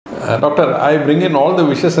Doctor, I bring in all the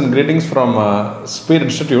wishes and greetings from Speed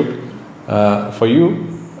Institute for you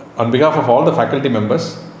on behalf of all the faculty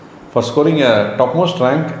members for scoring a topmost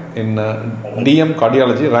rank in DM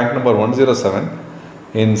Cardiology, rank number 107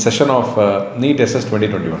 in session of NEET SS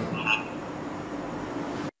 2021.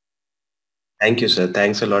 Thank you, sir.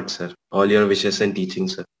 Thanks a lot, sir. All your wishes and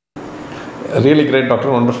teachings, sir. Really great,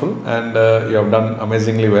 Doctor. Wonderful. And you have done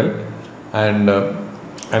amazingly well.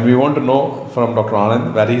 And we want to know from Dr.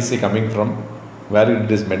 Anand, where is he coming from, where he did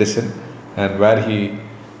his medicine, and where he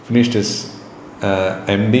finished his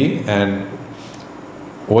MD, and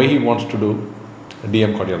why he wants to do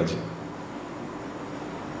DM Cardiology.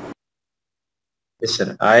 Yes,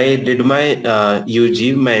 sir. I did my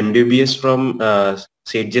UG, my MBBS from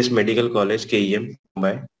St. J.'s Medical College, KEM,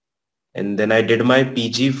 Mumbai. And then I did my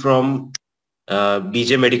PG from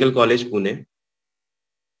BJ Medical College, Pune.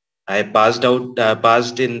 I passed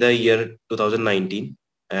in the year 2019,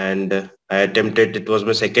 and I attempted, it was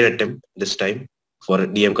my second attempt this time for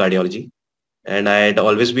DM Cardiology. And I had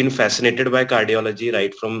always been fascinated by cardiology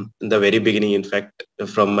right from the very beginning. In fact,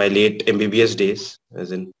 from my late MBBS days,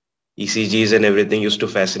 as in ECGs and everything used to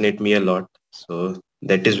fascinate me a lot. So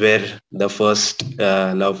that is where the first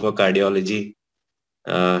love for cardiology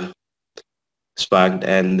sparked.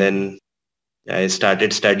 And then I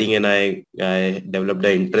started studying, and I developed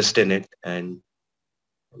an interest in it. And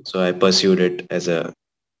so I pursued it as a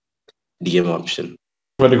DM option.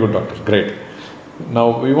 Very good, Doctor. Great.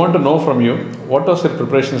 Now we want to know from you, what was your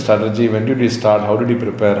preparation strategy? When did you start? How did you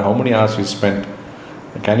prepare? How many hours you spent?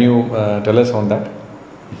 Can you tell us on that?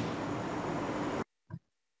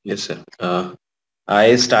 Yes, sir.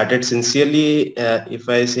 I started sincerely, if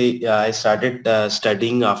I say, I started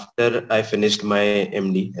studying after I finished my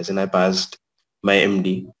MD, as in I passed my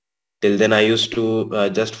MD. Till then, I used to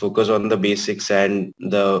just focus on the basics and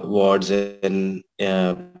the wards and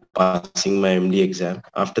passing my MD exam.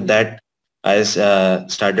 After that, I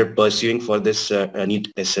started pursuing for this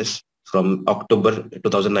NEET SS from October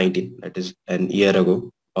 2019. That is an year ago,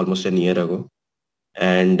 almost a year ago.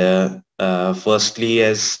 And firstly,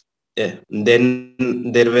 as then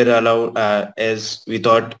there were allowed, as we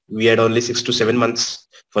thought we had only 6 to 7 months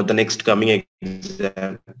for the next coming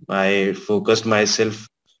exam, I focused myself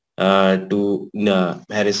to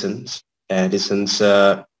Harrison's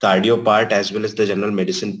cardio part as well as the general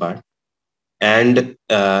medicine part. And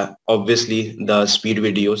obviously the speed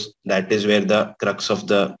videos, that is where the crux of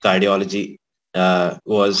the cardiology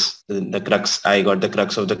was the crux. I got the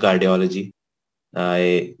crux of the cardiology.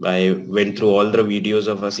 I went through all the videos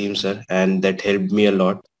of Asim sir, and that helped me a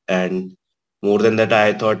lot. And more than that,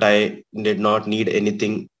 I thought I did not need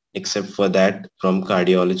anything except for that from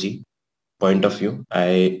cardiology point of view.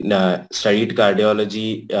 I studied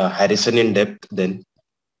cardiology, Harrison in depth then,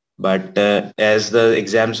 but as the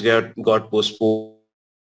exams got postponed,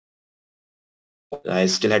 I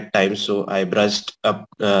still had time, so I brushed up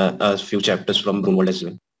a few chapters from Brunwald as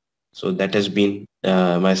well. So that has been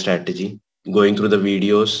my strategy, going through the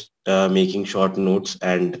videos, making short notes,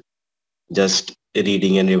 and just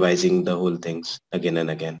reading and revising the whole things again and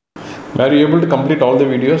again. Were you able to complete all the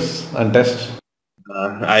videos and tests?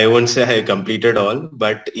 I won't say I completed all,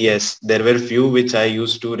 but yes, there were few which I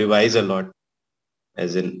used to revise a lot.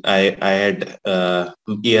 As in, I had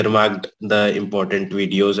earmarked the important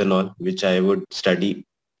videos and all, which I would study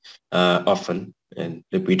often and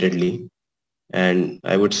repeatedly. And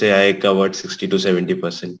I would say I covered 60 to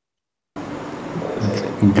 70%.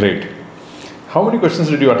 Great. How many questions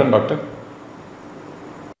did you attend, Doctor?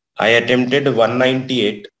 I attempted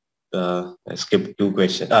 198. I skipped 2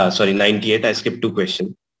 questions. 98. I skipped 2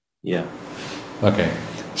 questions. Yeah. Okay.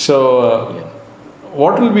 So,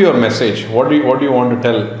 what will be your message? What do you want to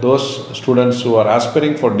tell those students who are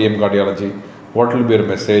aspiring for DM cardiology? What will be your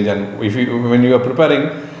message? And when you are preparing,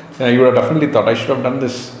 you would have definitely thought, I should have done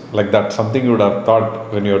this like that. Something you would have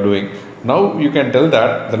thought when you are doing. Now you can tell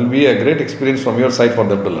that. There will be a great experience from your side for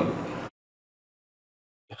them to learn.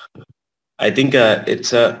 I think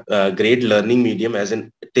it's a great learning medium, as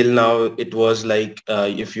in till now it was like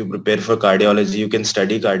if you prepare for cardiology, you can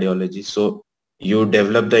study cardiology. So you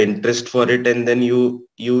develop the interest for it, and then you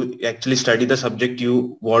actually study the subject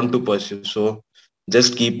you want to pursue. So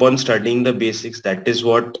just keep on studying the basics. That is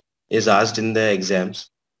what is asked in the exams.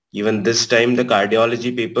 Even this time the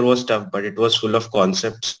cardiology paper was tough, but it was full of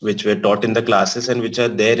concepts which were taught in the classes and which are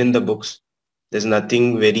there in the books. There's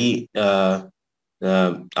nothing very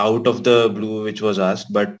out of the blue which was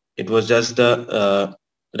asked, but it was just the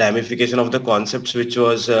ramification of the concepts which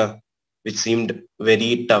seemed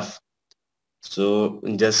very tough. So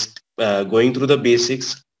just going through the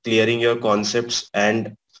basics, clearing your concepts,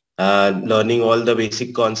 and learning all the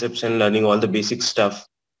basic concepts and learning all the basic stuff,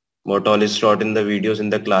 what all is taught in the videos in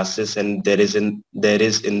the classes, and there is in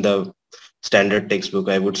the standard textbook.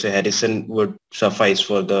 I would say Harrison would suffice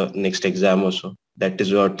for the next exam also. That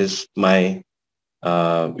is what is my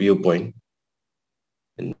viewpoint.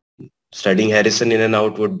 And studying Harrison in and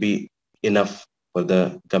out would be enough for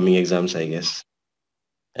the coming exams, I guess.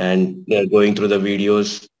 And going through the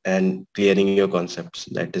videos and clearing your concepts.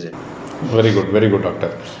 That is it. Very good,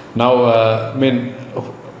 doctor. Now,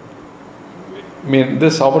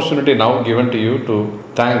 this opportunity now given to you to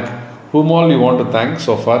thank whom all you want to thank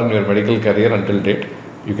so far in your medical career until date.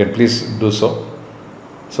 You can please do so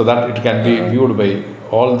that it can be viewed by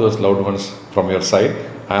all those loved ones from your side,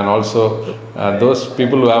 and also those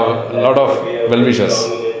people who have a lot of well-wishers.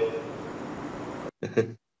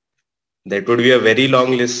 That would be a very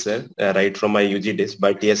long list, sir, right from my UG days.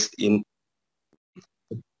 But yes, in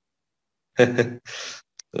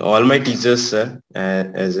all my teachers, sir,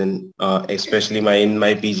 as in especially in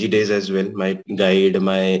my PG days as well, my guide,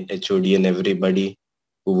 my HOD, and everybody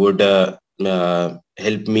who would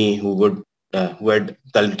help me, who had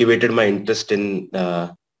cultivated my interest in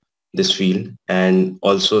this field. And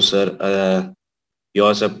also, sir,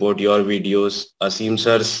 your support, your videos, Asim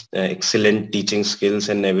sir's excellent teaching skills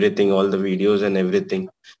and everything, all the videos and everything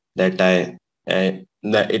that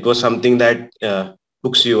that it was something that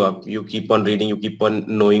hooks you up. You keep on reading, you keep on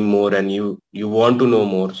knowing more, and you want to know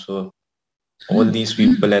more. So all these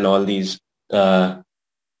people and all these people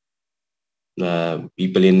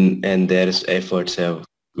and their efforts have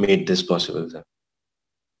made this possible, sir.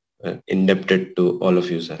 Indebted to all of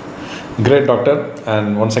you, sir. Great, doctor.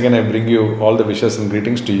 And once again, I bring you all the wishes and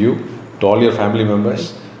greetings to you, to all your family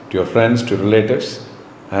members, to your friends, to your relatives,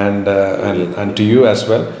 and to you as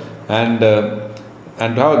well. And to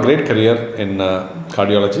have a great career in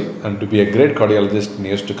cardiology, and to be a great cardiologist in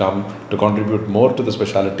years to come, to contribute more to the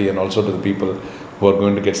specialty and also to the people who are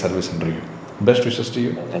going to get service under you. Best wishes to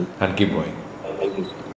you, and keep going. Thank you.